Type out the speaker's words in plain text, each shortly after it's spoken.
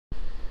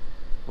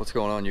What's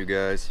going on, you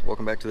guys?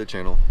 Welcome back to the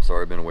channel.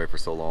 Sorry I've been away for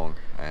so long.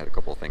 I had a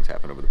couple of things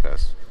happen over the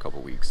past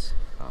couple weeks.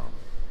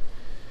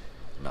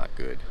 Not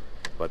good.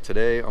 But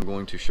today I'm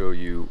going to show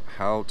you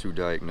how to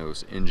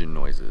diagnose engine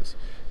noises.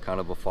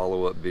 Kind of a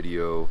follow-up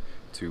video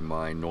to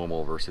my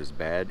normal versus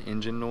bad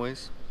engine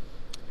noise.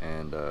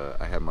 And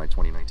I have my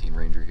 2019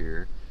 Ranger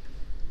here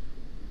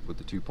with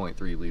the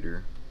 2.3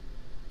 liter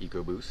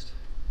EcoBoost.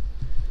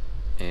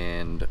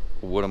 And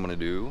what I'm going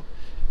to do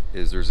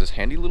is there's this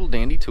handy little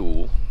dandy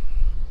tool.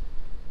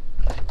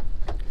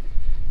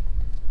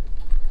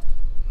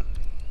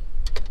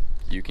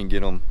 You can get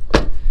them,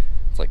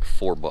 it's like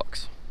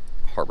 $4,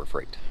 Harbor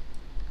Freight.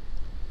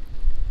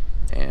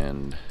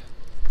 And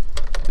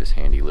this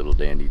handy little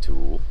dandy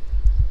tool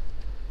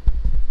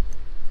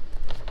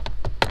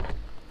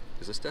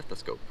is a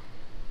stethoscope,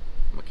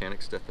 a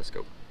mechanic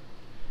stethoscope.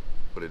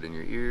 Put it in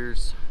your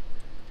ears,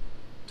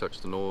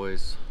 touch the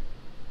noise,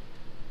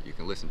 you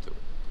can listen to it.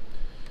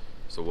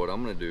 So what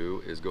I'm going to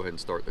do is go ahead and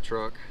start the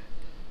truck,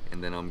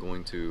 and then I'm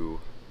going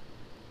to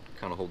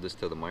kind of hold this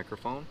to the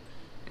microphone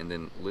and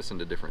then listen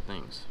to different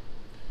things.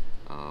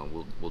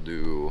 We'll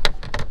do,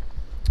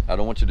 I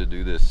don't want you to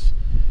do this,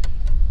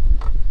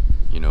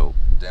 you know,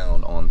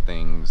 down on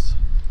things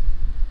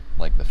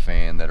like the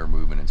fan that are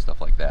moving and stuff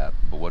like that.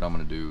 But what I'm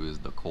going to do is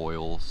the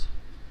coils,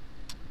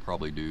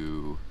 probably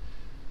do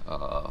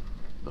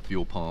the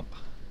fuel pump,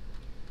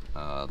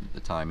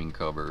 the timing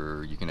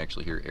cover. You can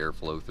actually hear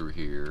airflow through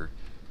here.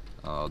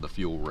 The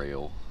fuel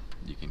rail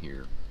you can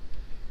hear.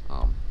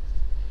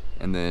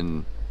 And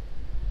then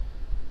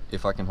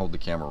if I can hold the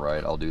camera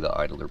right, I'll do the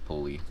idler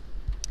pulley.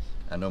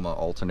 I know my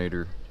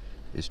alternator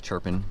is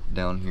chirping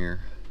down here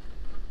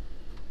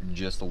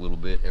just a little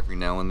bit every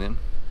now and then.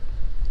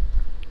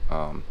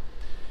 I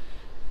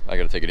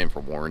gotta take it in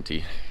for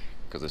warranty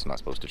because it's not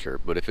supposed to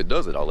chirp, but if it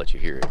does it, I'll let you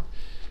hear it. I'm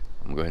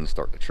gonna go ahead and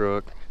start the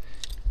truck.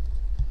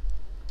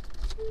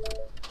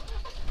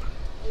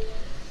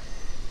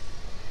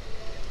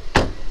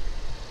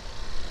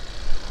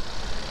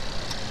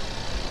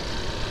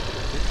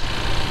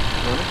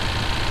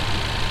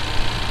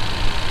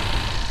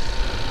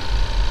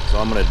 So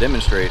I'm going to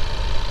demonstrate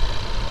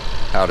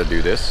how to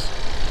do this.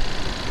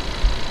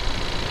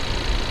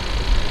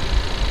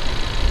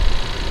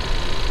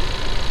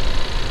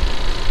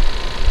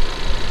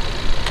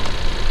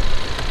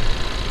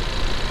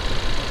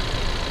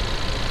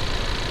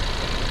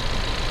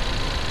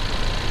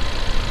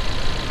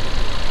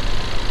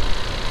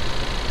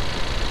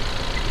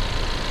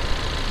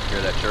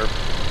 Hear that chirp?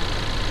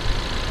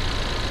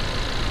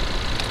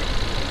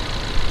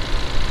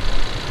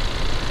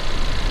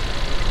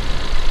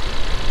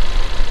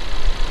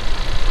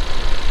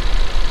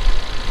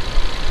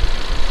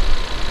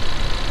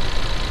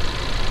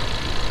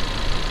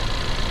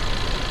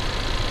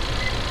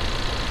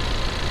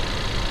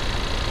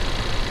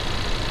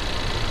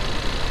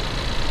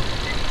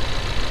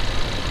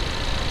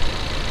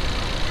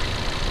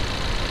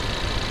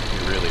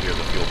 Really hear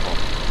the fuel pump.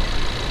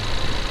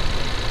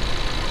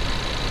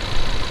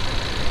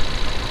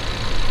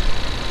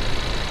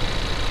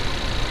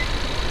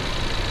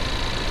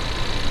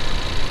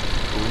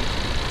 Ooh.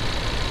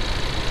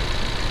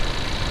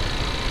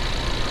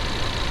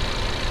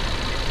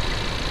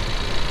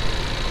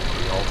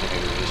 The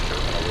alternator is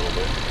chirping a little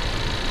bit.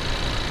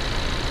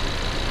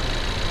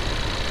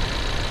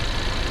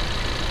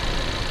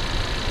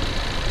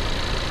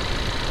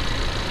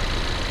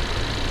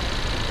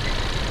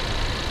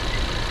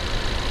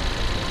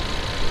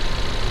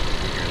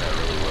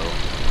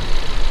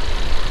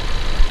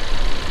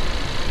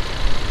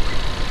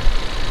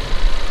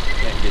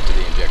 Get to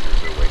the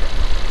injectors, they're way down.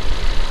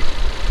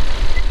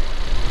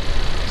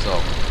 So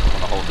I'm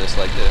going to hold this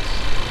like this.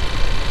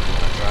 I'm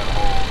going to try to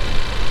hold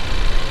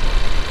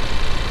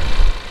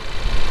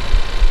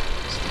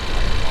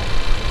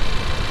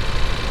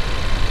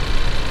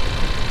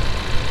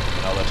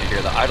and I'll let you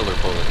hear the idler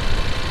pulley.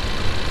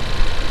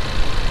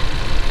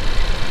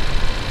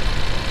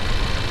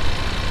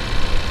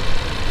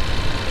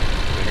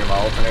 You hear my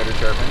alternator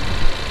chirping?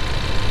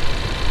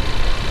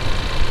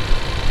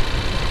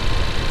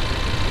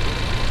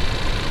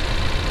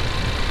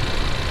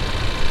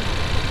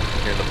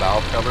 Hear the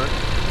valve cover,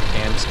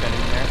 hand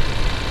spinning there.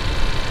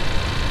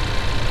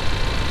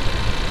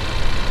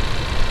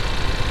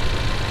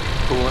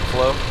 Coolant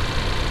flow.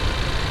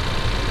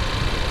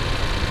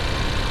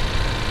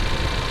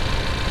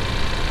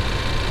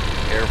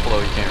 Airflow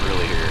you can't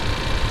really hear.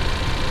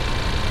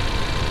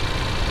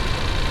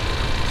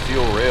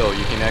 Fuel rail,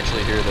 you can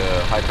actually hear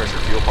the high pressure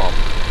fuel pump.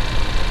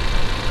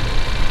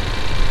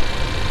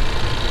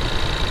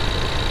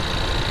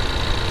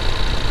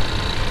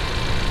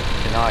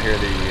 You cannot hear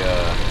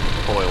the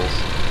coils.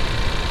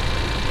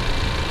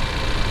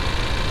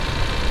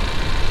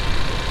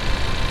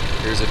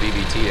 Here's a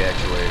BBT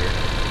actuator.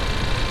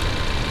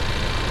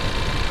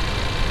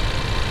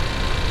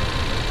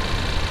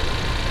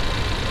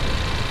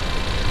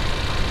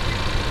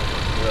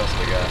 What else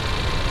we got?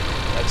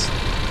 That's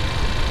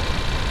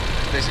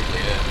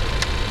basically it.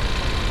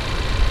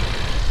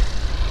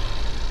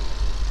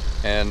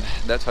 And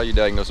that's how you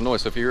diagnose a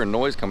noise. So if you hear a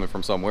noise coming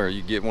from somewhere,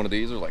 you get one of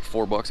these. They're like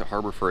 $4 at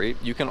Harbor Freight.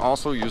 You can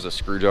also use a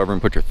screwdriver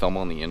and put your thumb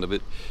on the end of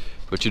it,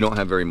 but you don't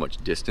have very much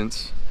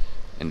distance,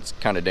 and it's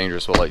kind of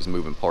dangerous with like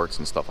moving parts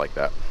and stuff like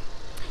that.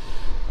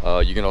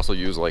 You can also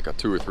use like a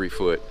 2 or 3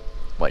 foot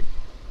like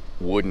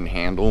wooden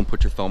handle and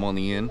put your thumb on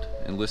the end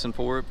and listen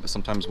for it. But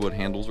sometimes wood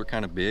handles are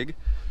kind of big,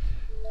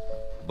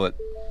 but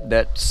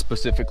that's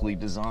specifically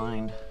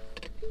designed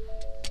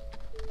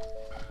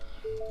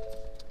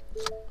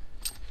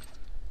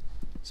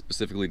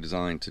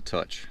to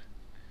touch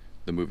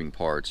the moving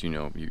parts. You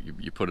know,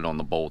 you put it on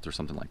the bolt or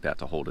something like that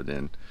to hold it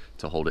in,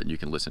 and you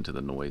can listen to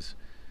the noise.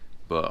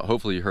 But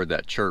hopefully you heard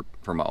that chirp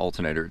from my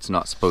alternator. It's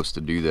not supposed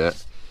to do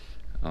that.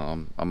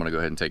 I'm gonna go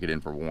ahead and take it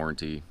in for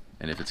warranty,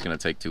 and if it's gonna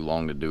take too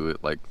long to do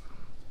it, like,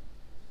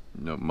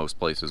 you know, most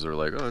places are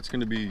like, oh, it's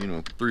gonna be, you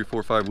know, 3,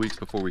 4, 5 weeks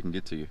before we can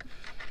get to you,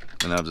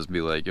 and I'll just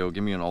be like, yo,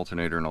 give me an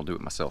alternator and I'll do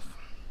it myself.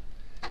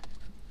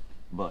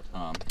 But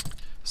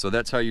so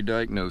that's how you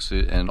diagnose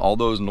it, and all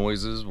those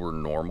noises were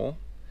normal,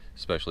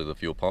 especially the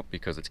fuel pump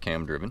because it's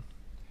cam driven.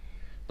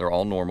 They're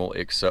all normal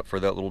except for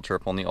that little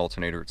chirp on the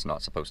alternator. It's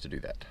not supposed to do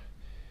that.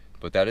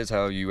 But that is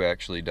how you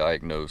actually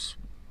diagnose.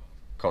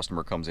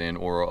 Customer comes in,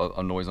 or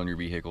a noise on your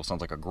vehicle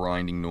sounds like a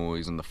grinding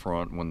noise in the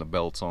front when the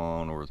belt's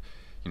on, or,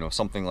 you know,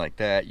 something like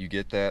that. You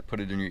get that, put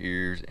it in your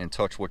ears and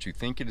touch what you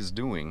think it is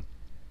doing,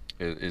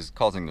 is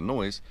causing the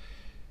noise,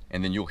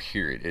 and then you'll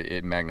hear it.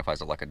 It magnifies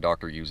it like a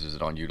doctor uses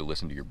it on you to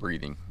listen to your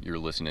breathing. You're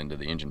listening to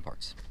the engine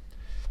parts.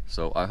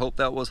 So I hope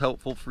that was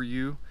helpful for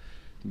you.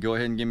 Go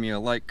ahead and give me a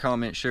like,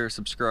 comment, share,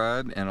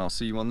 subscribe, and I'll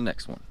see you on the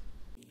next one.